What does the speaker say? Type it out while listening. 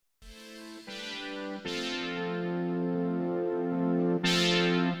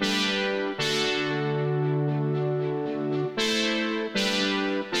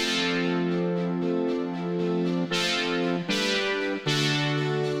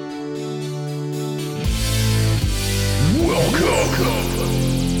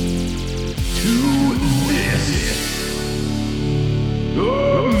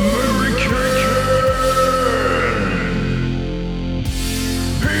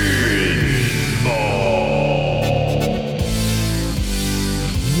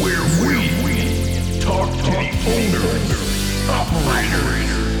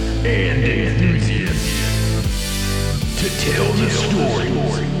and enthusiasts to tell the stories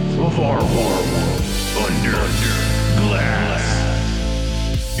of our world under glass.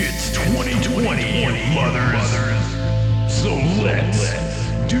 It's 2020, mothers. So let's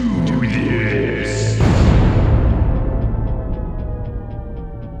do this.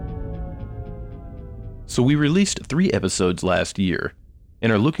 So we released 3 episodes last year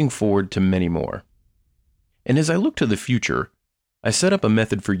and are looking forward to many more. And as I look to the future, I set up a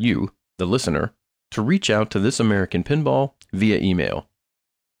method for you, the listener, to reach out to This American Pinball via email.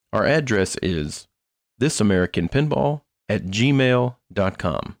 Our address is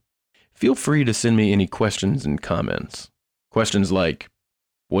thisamericanpinball@gmail.com. Feel free to send me any questions and comments. Questions like,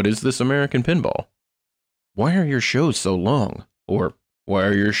 what is This American Pinball? Why are your shows so long? Or why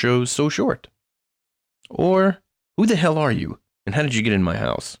are your shows so short? Or who the hell are you? And how did you get in my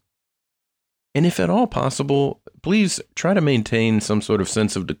house? And if at all possible, please try to maintain some sort of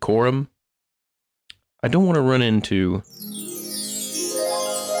sense of decorum. I don't want to run into...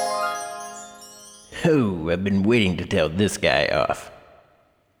 Oh, I've been waiting to tell this guy off.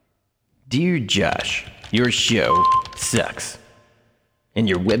 Dear Josh, your show sucks. And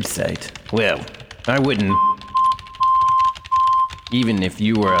your website, well, I wouldn't... Even if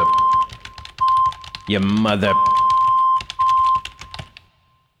you were your mother...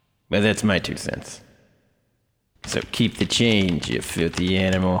 Well, that's my 2 cents. So keep the change, you filthy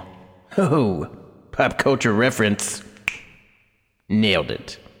animal. Oh, pop culture reference. Nailed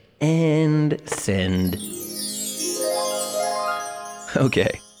it. And send.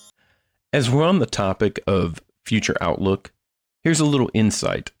 Okay. As we're on the topic of future outlook, here's a little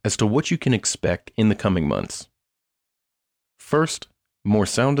insight as to what you can expect in the coming months. First, more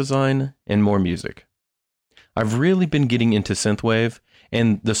sound design and more music. I've really been getting into synthwave,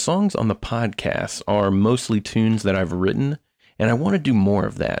 and the songs on the podcast are mostly tunes that I've written, and I want to do more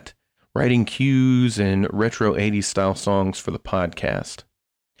of that, writing cues and retro 80s style songs for the podcast,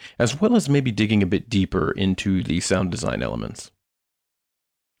 as well as maybe digging a bit deeper into the sound design elements.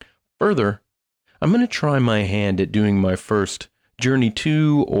 Further, I'm going to try my hand at doing my first Journey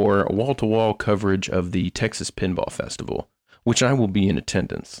to or wall-to-wall coverage of the Texas Pinball Festival, which I will be in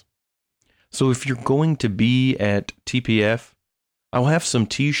attendance. So if you're going to be at TPF, I'll have some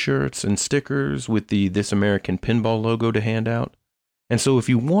t-shirts and stickers with the This American Pinball logo to hand out. And so if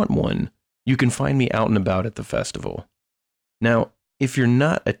you want one, you can find me out and about at the festival. Now, if you're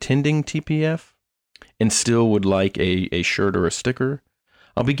not attending TPF and still would like a shirt or a sticker,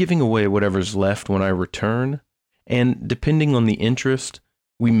 I'll be giving away whatever's left when I return. And depending on the interest,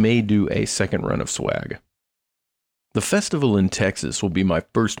 we may do a second run of swag. The festival in Texas will be my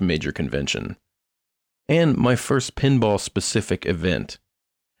first major convention, and my first pinball-specific event,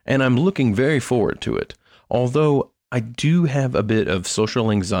 and I'm looking very forward to it, although I do have a bit of social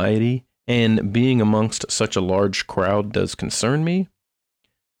anxiety, and being amongst such a large crowd does concern me.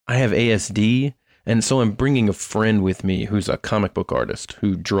 I have ASD, and so I'm bringing a friend with me who's a comic book artist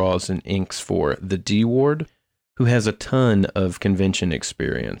who draws and inks for the D Ward, who has a ton of convention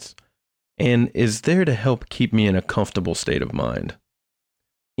experience, and is there to help keep me in a comfortable state of mind.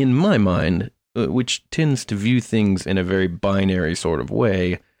 In my mind, which tends to view things in a very binary sort of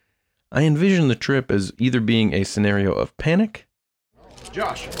way, I envision the trip as either being a scenario of panic.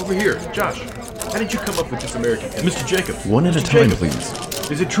 Josh, over here. Josh, how did you come up with This American Pinball? Mr. Jacob, one at a time, please.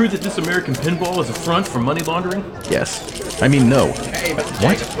 Is it true that This American Pinball is a front for money laundering? Yes. I mean, no. Hey, Mr.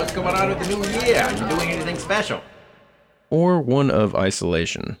 What? Jacobs, what's going on with the new year? Are you doing anything special? Or one of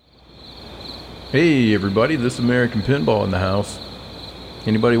isolation. Hey, everybody, This American Pinball in the house.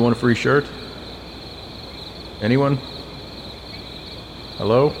 Anybody want a free shirt? Anyone?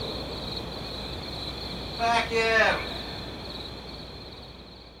 Hello? Back him!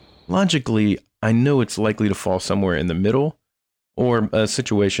 Logically, I know it's likely to fall somewhere in the middle, or a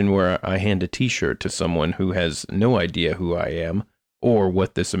situation where I hand a t-shirt to someone who has no idea who I am, or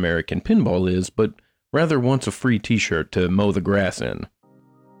what This American Pinball is, but rather wants a free t-shirt to mow the grass in.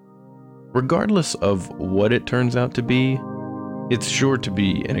 Regardless of what it turns out to be, it's sure to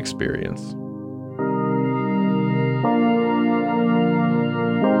be an experience.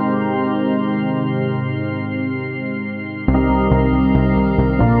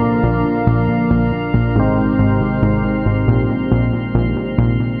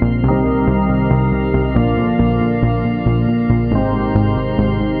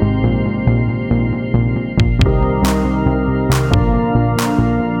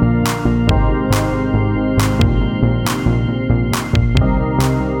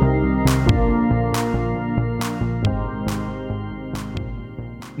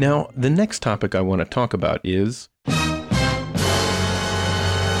 Now, the next topic I want to talk about is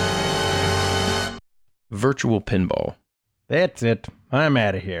virtual pinball. That's it. I'm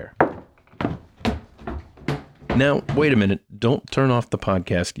out of here. Now, wait a minute. Don't turn off the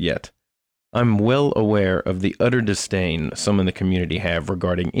podcast yet. I'm well aware of the utter disdain some in the community have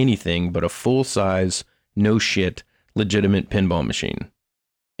regarding anything but a full-size, no-shit, legitimate pinball machine.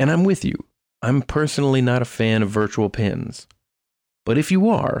 And I'm with you. I'm personally not a fan of virtual pins. But if you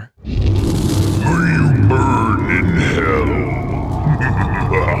are, May you burn in hell.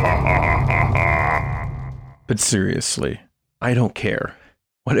 but seriously, I don't care.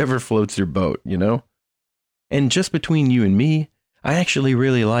 Whatever floats your boat, you know? And just between you and me, I actually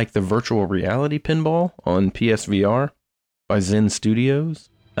really like the virtual reality pinball on PSVR by Zen Studios.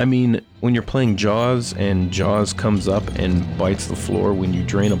 I mean, when you're playing Jaws and Jaws comes up and bites the floor when you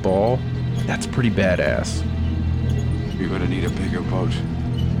drain a ball, that's pretty badass. You're gonna need a bigger boat.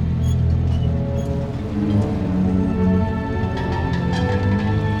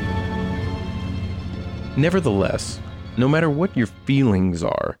 Nevertheless, no matter what your feelings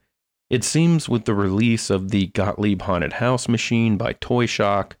are, it seems with the release of the Gottlieb Haunted House machine by Toy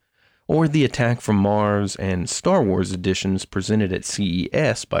Shock, or the Attack from Mars and Star Wars editions presented at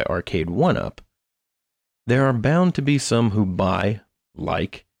CES by Arcade 1UP, there are bound to be some who buy,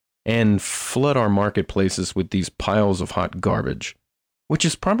 like, and flood our marketplaces with these piles of hot garbage, which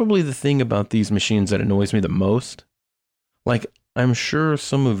is probably the thing about these machines that annoys me the most. Like, I'm sure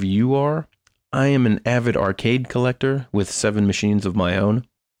some of you are. I am an avid arcade collector with 7 machines of my own.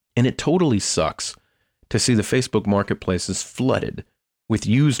 And it totally sucks to see the Facebook marketplaces flooded with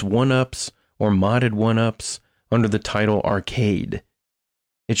used 1-ups or modded 1-ups under the title arcade.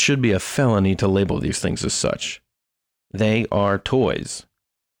 It should be a felony to label these things as such. They are toys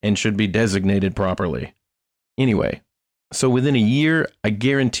and should be designated properly. Anyway, so within a year, I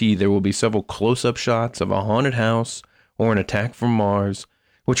guarantee there will be several close-up shots of a haunted house or an attack from Mars,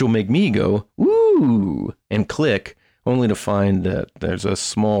 which will make me go, "Ooh," and click, only to find that there's a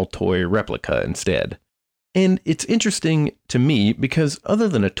small toy replica instead. And it's interesting to me because other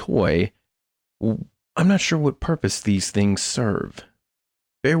than a toy, I'm not sure what purpose these things serve.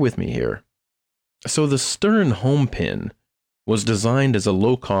 Bear with me here. So the Stern home pin was designed as a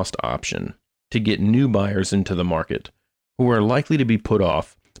low-cost option to get new buyers into the market who are likely to be put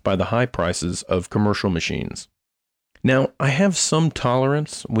off by the high prices of commercial machines. Now, I have some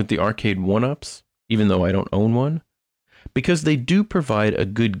tolerance with the Arcade 1-ups, even though I don't own one, because they do provide a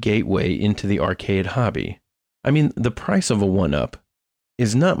good gateway into the arcade hobby. I mean, the price of a 1-up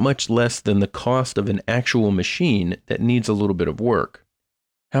is not much less than the cost of an actual machine that needs a little bit of work.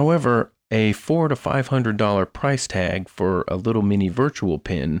 However, a $400 to $500 price tag for a little mini virtual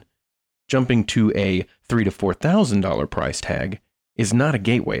pin, jumping to a $3,000 to $4,000 price tag, is not a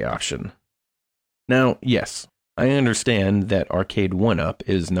gateway option. Now, yes, I understand that Arcade 1-up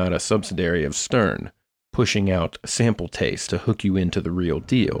is not a subsidiary of Stern, pushing out sample taste to hook you into the real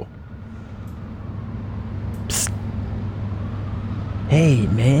deal. Psst. Hey,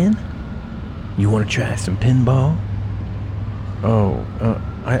 man. You want to try some pinball? Oh,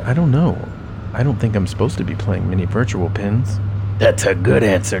 I don't know. I don't think I'm supposed to be playing mini virtual pins. That's a good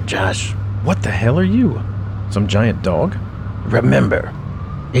answer, Josh. What the hell are you? Some giant dog? Remember,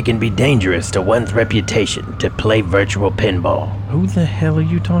 it can be dangerous to one's reputation to play virtual pinball. Who the hell are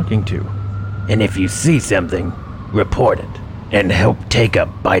you talking to? And if you see something, report it and help take a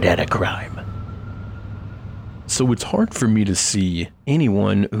bite at a crime. So it's hard for me to see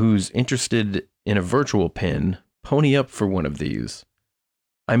anyone who's interested in a virtual pin pony up for one of these.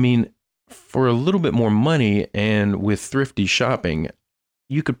 I mean, for a little bit more money and with thrifty shopping,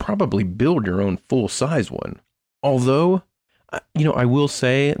 you could probably build your own full-size one. Although, I will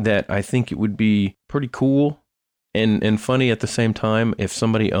say that I think it would be pretty cool and funny at the same time if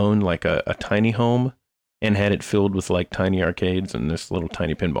somebody owned like a tiny home and had it filled with like tiny arcades and this little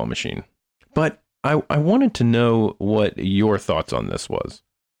tiny pinball machine. But I wanted to know what your thoughts on this was.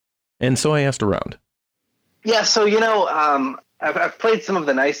 And so I asked around. Yeah, so, I've played some of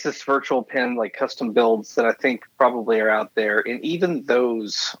the nicest virtual pin, like custom builds that I think probably are out there. And even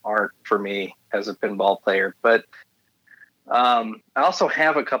those aren't for me as a pinball player. But I also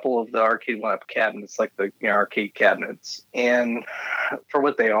have a couple of the Arcade 1-up cabinets, like the arcade cabinets. And for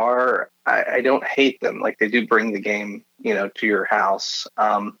what they are, I don't hate them. Like, they do bring the game, to your house.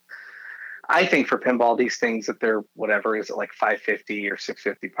 I think for pinball, these things, that they're whatever, is it like $550 or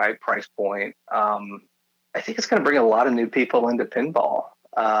 $650 price point? I think it's going to bring a lot of new people into pinball.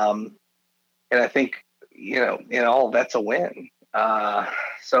 And I think, in all, that's a win.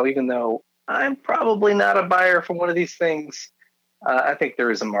 So even though I'm probably not a buyer for one of these things, I think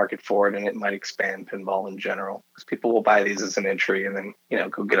there is a market for it, and it might expand pinball in general because people will buy these as an entry and then,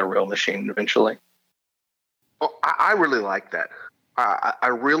 go get a real machine eventually. Well, I really like that. I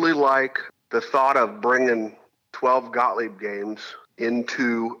really like the thought of bringing 12 Gottlieb games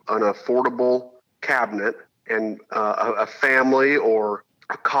into an affordable cabinet, and a family or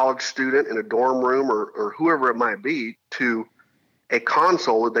a college student in a dorm room or whoever it might be to a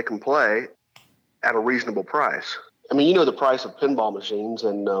console that they can play at a reasonable price. I mean, the price of pinball machines,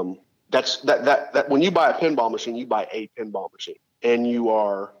 and that's when you buy a pinball machine, you buy a pinball machine, and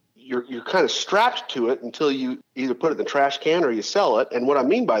you're kind of strapped to it until you either put it in the trash can or you sell it. And what I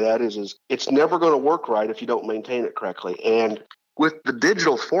mean by that is it's never going to work right if you don't maintain it correctly. And with the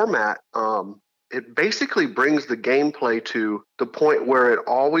digital format, it basically brings the gameplay to the point where it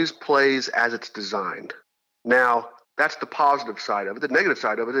always plays as it's designed. Now, that's the positive side of it. The negative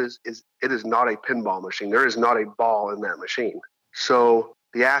side of it is it is not a pinball machine. There is not a ball in that machine. So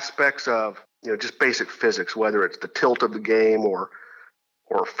the aspects of, just basic physics, whether it's the tilt of the game or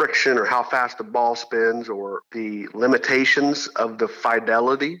friction or how fast the ball spins or the limitations of the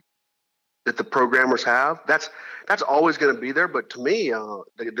fidelity that the programmers have, that's always going to be there. But to me,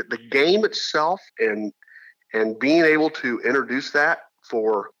 the game itself and being able to introduce that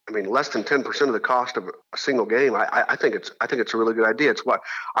for, less than 10% of the cost of a single game, I think it's a really good idea. It's what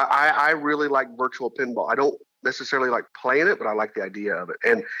I really like virtual pinball. I don't necessarily like playing it, but I like the idea of it.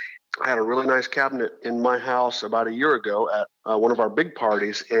 And I had a really nice cabinet in my house about a year ago at one of our big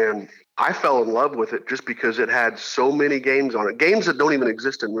parties, and I fell in love with it just because it had so many games on it. Games that don't even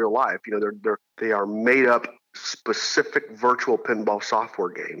exist in real life. They are made up specific virtual pinball software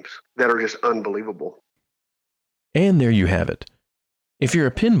games that are just unbelievable. And there you have it. If you're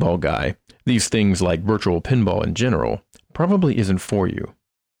a pinball guy, these things like virtual pinball in general probably isn't for you.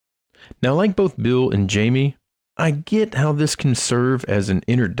 Now, like both Bill and Jamie, I get how this can serve as an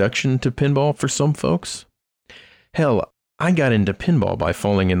introduction to pinball for some folks. Hell, I got into pinball by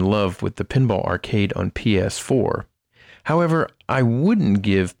falling in love with the Pinball Arcade on PS4. However, I wouldn't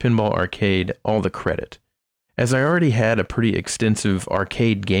give Pinball Arcade all the credit, as I already had a pretty extensive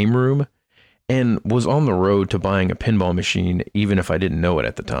arcade game room and was on the road to buying a pinball machine even if I didn't know it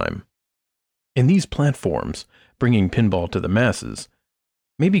at the time. And these platforms, bringing pinball to the masses,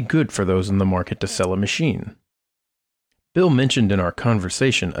 may be good for those in the market to sell a machine. Bill mentioned in our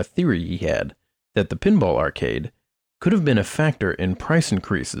conversation a theory he had that the Pinball Arcade could have been a factor in price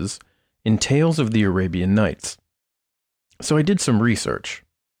increases in Tales of the Arabian Nights. So I did some research.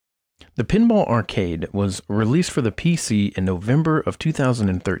 The Pinball Arcade was released for the PC in November of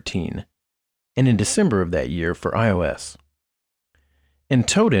 2013, and in December of that year for iOS. And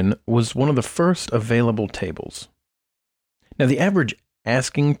Toten was one of the first available tables. Now, the average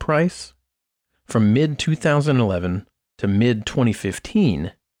asking price from mid-2011 to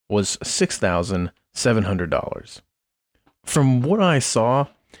mid-2015 was $6,700. From what I saw,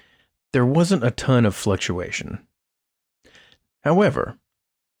 there wasn't a ton of fluctuation. However,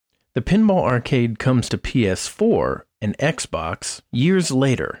 the Pinball Arcade comes to PS4 and Xbox years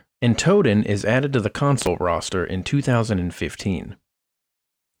later, and Toten is added to the console roster in 2015.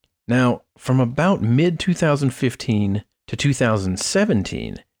 Now, from about mid-2015 to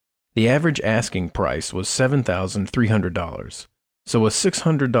 2017, the average asking price was $7,300, so a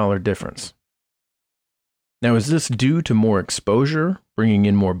 $600 difference. Now, is this due to more exposure, bringing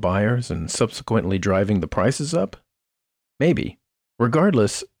in more buyers, and subsequently driving the prices up? Maybe.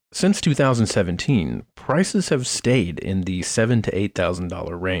 Regardless, since 2017, prices have stayed in the $7,000 to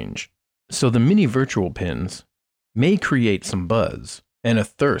 $8,000 range, so the mini virtual pins may create some buzz and a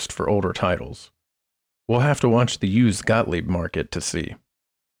thirst for older titles. We'll have to watch the used Gottlieb market to see.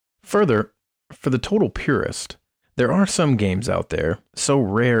 Further, for the total purist, there are some games out there so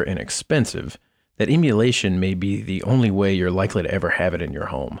rare and expensive that emulation may be the only way you're likely to ever have it in your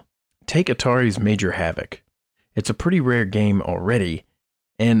home. Take Atari's Major Havoc. It's a pretty rare game already,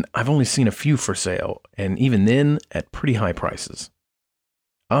 and I've only seen a few for sale, and even then at pretty high prices.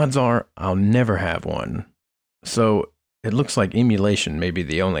 Odds are I'll never have one, so it looks like emulation may be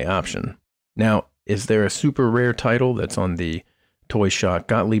the only option. Now, is there a super rare title that's on the Toy Shot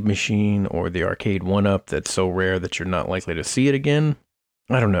Gottlieb machine or the Arcade 1-Up that's so rare that you're not likely to see it again?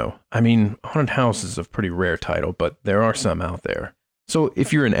 I don't know. I mean, Haunted House is a pretty rare title, but there are some out there. So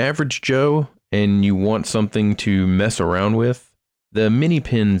if you're an average Joe and you want something to mess around with, the mini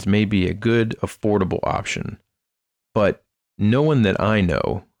pins may be a good, affordable option. But no one that I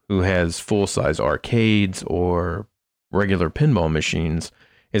know who has full-size arcades or regular pinball machines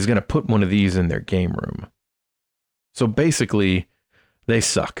is going to put one of these in their game room. So basically, they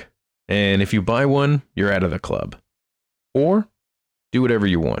suck. And if you buy one, you're out of the club. Or Do whatever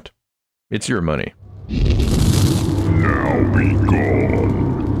you want. It's your money. Now be gone.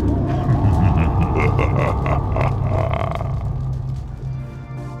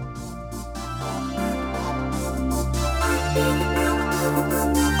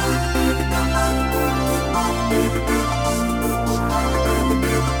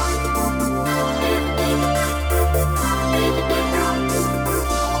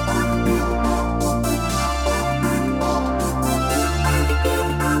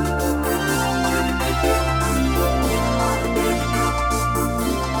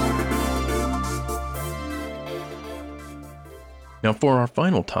 Now, for our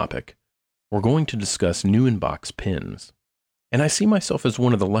final topic, we're going to discuss new in-box pins. And I see myself as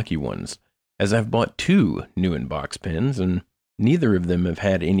one of the lucky ones, as I've bought 2 new in-box pins, and neither of them have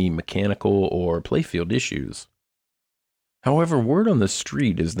had any mechanical or playfield issues. However, word on the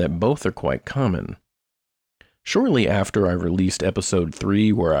street is that both are quite common. Shortly after I released episode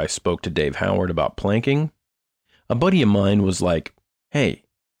 3, where I spoke to Dave Howard about planking, a buddy of mine was like, hey,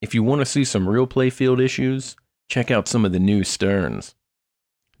 if you want to see some real playfield issues, check out some of the new Sterns.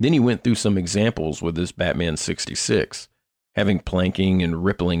 Then he went through some examples with his Batman 66, having planking and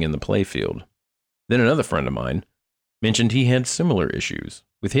rippling in the playfield. Then another friend of mine mentioned he had similar issues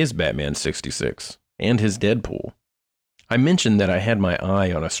with his Batman 66 and his Deadpool. I mentioned that I had my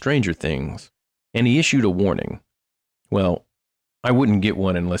eye on a Stranger Things, and he issued a warning. Well, I wouldn't get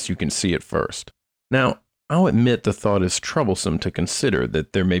one unless you can see it first. Now, I'll admit the thought is troublesome to consider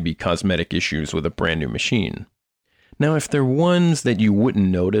that there may be cosmetic issues with a brand new machine. Now, if they're ones that you wouldn't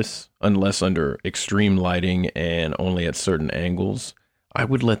notice unless under extreme lighting and only at certain angles, I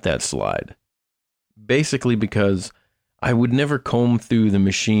would let that slide. Basically because I would never comb through the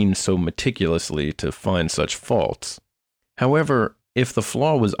machine so meticulously to find such faults. However, if the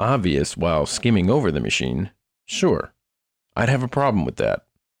flaw was obvious while skimming over the machine, sure, I'd have a problem with that,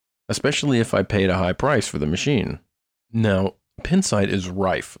 especially if I paid a high price for the machine. Now, Pinside is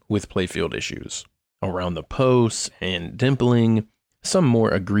rife with playfield issues around the posts and dimpling, some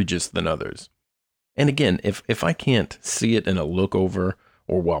more egregious than others. And again, if I can't see it in a look over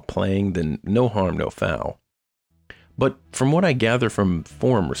or while playing, then no harm, no foul. But from what I gather from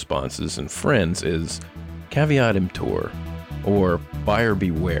forum responses and friends is caveat emptor, or buyer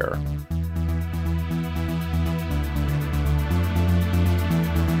beware.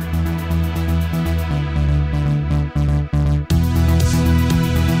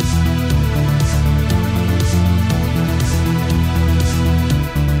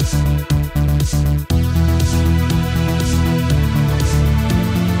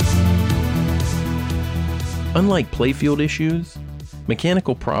 Unlike playfield issues,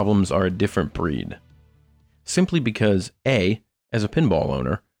 mechanical problems are a different breed. Simply because A, as a pinball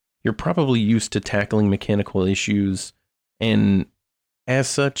owner, you're probably used to tackling mechanical issues and, as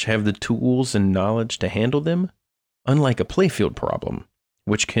such, have the tools and knowledge to handle them, unlike a playfield problem,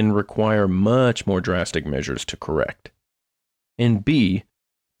 which can require much more drastic measures to correct. And B,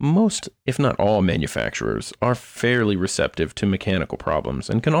 most, if not all, manufacturers are fairly receptive to mechanical problems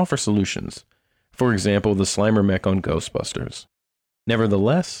and can offer solutions. For example, the Slimer mech on Ghostbusters.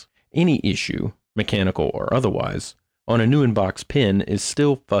 Nevertheless, any issue, mechanical or otherwise, on a new in-box pin is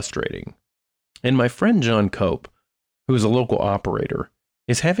still frustrating. And my friend John Cope, who is a local operator,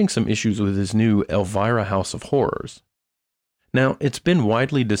 is having some issues with his new Elvira House of Horrors. Now, it's been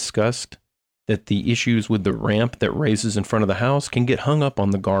widely discussed that the issues with the ramp that raises in front of the house can get hung up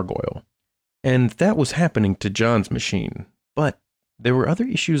on the gargoyle. And that was happening to John's machine. But there were other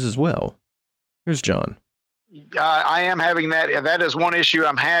issues as well. Here's John. I am having that. That is one issue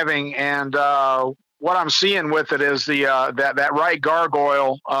I'm having, and what I'm seeing with it is the that right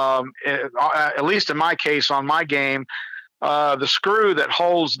gargoyle. At least in my case, on my game, the screw that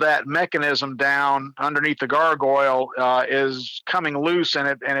holds that mechanism down underneath the gargoyle is coming loose,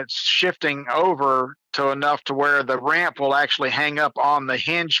 and it's shifting over to enough to where the ramp will actually hang up on the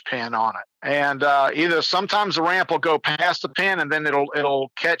hinge pin on it. And either sometimes the ramp will go past the pin and then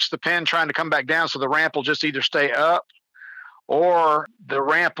it'll catch the pin trying to come back down. So the ramp will just either stay up, or the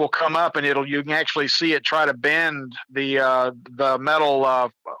ramp will come up and you can actually see it try to bend the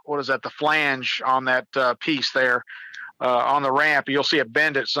metal, the flange on that piece there. On the ramp, you'll see it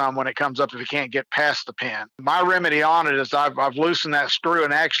bend it some when it comes up if you can't get past the pin. My remedy on it is I've loosened that screw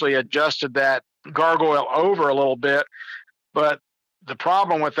and actually adjusted that gargoyle over a little bit. But the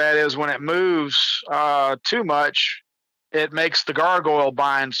problem with that is when it moves too much, it makes the gargoyle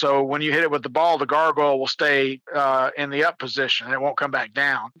bind. So when you hit it with the ball, the gargoyle will stay in the up position and it won't come back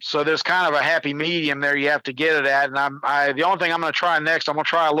down. So there's kind of a happy medium there you have to get it at. And the only thing I'm going to try next, I'm going to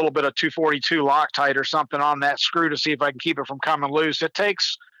try a little bit of 242 Loctite or something on that screw to see if I can keep it from coming loose. It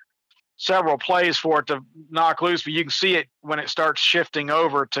takes several plays for it to knock loose, but you can see it when it starts shifting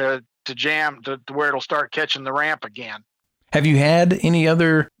over to jam to where it'll start catching the ramp again. Have you had any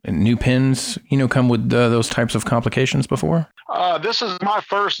other new pins, come with those types of complications before? This is my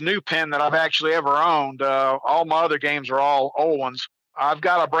first new pin that I've actually ever owned. All my other games are all old ones. I've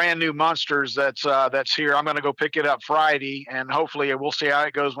got a brand new Munsters that's here. I'm going to go pick it up Friday, and hopefully we'll see how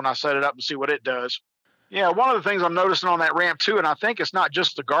it goes when I set it up and see what it does. Yeah, one of the things I'm noticing on that ramp too, and I think it's not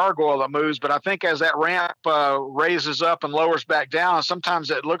just the gargoyle that moves, but I think as that ramp raises up and lowers back down, sometimes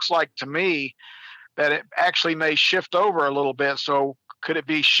it looks like to me that it actually may shift over a little bit. So could it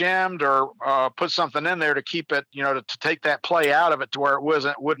be shimmed or put something in there to keep it, to take that play out of it to where it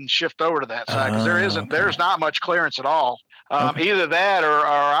wouldn't shift over to that side? Because there's not much clearance at all. Either that or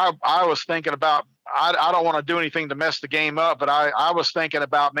I was thinking about, I don't want to do anything to mess the game up, but I was thinking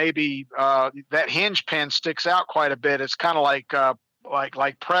about maybe that hinge pin sticks out quite a bit. It's kind of like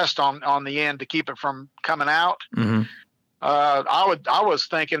pressed on the end to keep it from coming out. Mm-hmm. I was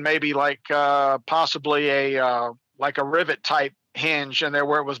thinking maybe possibly a rivet type hinge in there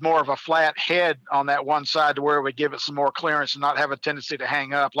where it was more of a flat head on that one side to where it would give it some more clearance and not have a tendency to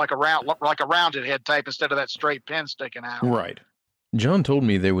hang up like a rounded head type instead of that straight pin sticking out. Right. John told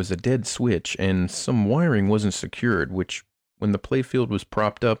me there was a dead switch and some wiring wasn't secured, which when the playfield was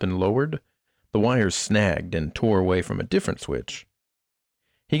propped up and lowered, the wires snagged and tore away from a different switch.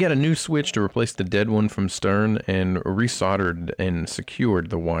 He got a new switch to replace the dead one from Stern and resoldered and secured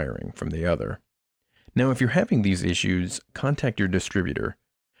the wiring from the other. Now, if you're having these issues, contact your distributor,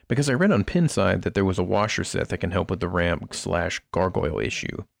 because I read on Pinside that there was a washer set that can help with the ramp/gargoyle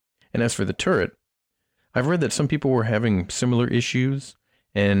issue. And as for the turret, I've read that some people were having similar issues,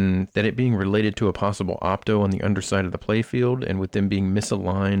 and that it being related to a possible opto on the underside of the playfield, and with them being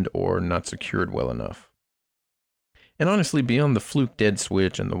misaligned or not secured well enough. And honestly, beyond the fluke dead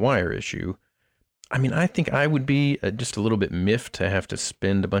switch and the wire issue, I think I would be just a little bit miffed to have to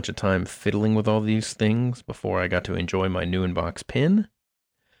spend a bunch of time fiddling with all these things before I got to enjoy my new in-box pin.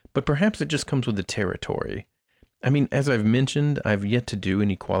 But perhaps it just comes with the territory. As I've mentioned, I've yet to do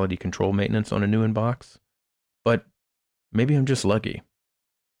any quality control maintenance on a new in-box. But maybe I'm just lucky.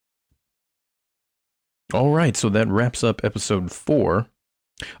 All right, so that wraps up episode 4.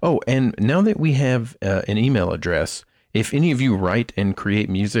 Oh, and now that we have an email address, if any of you write and create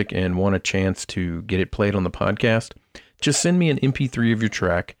music and want a chance to get it played on the podcast, just send me an MP3 of your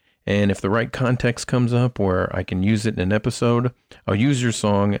track, and if the right context comes up where I can use it in an episode, I'll use your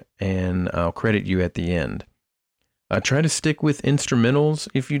song and I'll credit you at the end. Try to stick with instrumentals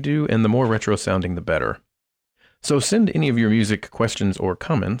if you do, and the more retro sounding, the better. So send any of your music questions or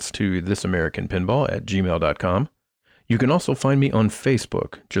comments to thisamericanpinball@gmail.com. You can also find me on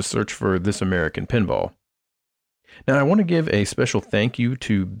Facebook. Just search for This American Pinball. Now, I want to give a special thank you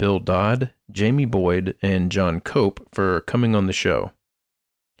to Bill Dodd, Jamie Boyd, and John Cope for coming on the show.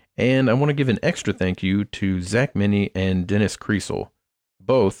 And I want to give an extra thank you to Zach Minnie and Dennis Kriesel.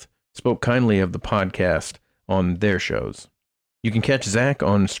 Both spoke kindly of the podcast on their shows. You can catch Zach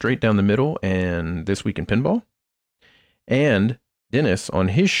on Straight Down the Middle and This Week in Pinball, and Dennis on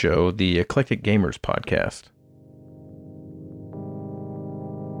his show, the Eclectic Gamers Podcast.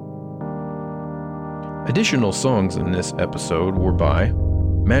 Additional songs in this episode were by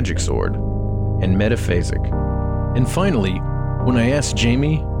Magic Sword and Metaphasic. And finally, when I asked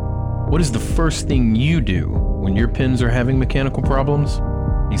Jamie, what is the first thing you do when your pins are having mechanical problems?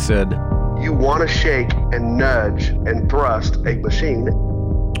 He said, You want to shake and nudge and thrust a machine.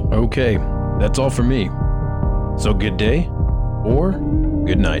 Okay, that's all for me. So good day or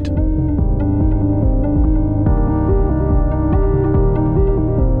good night.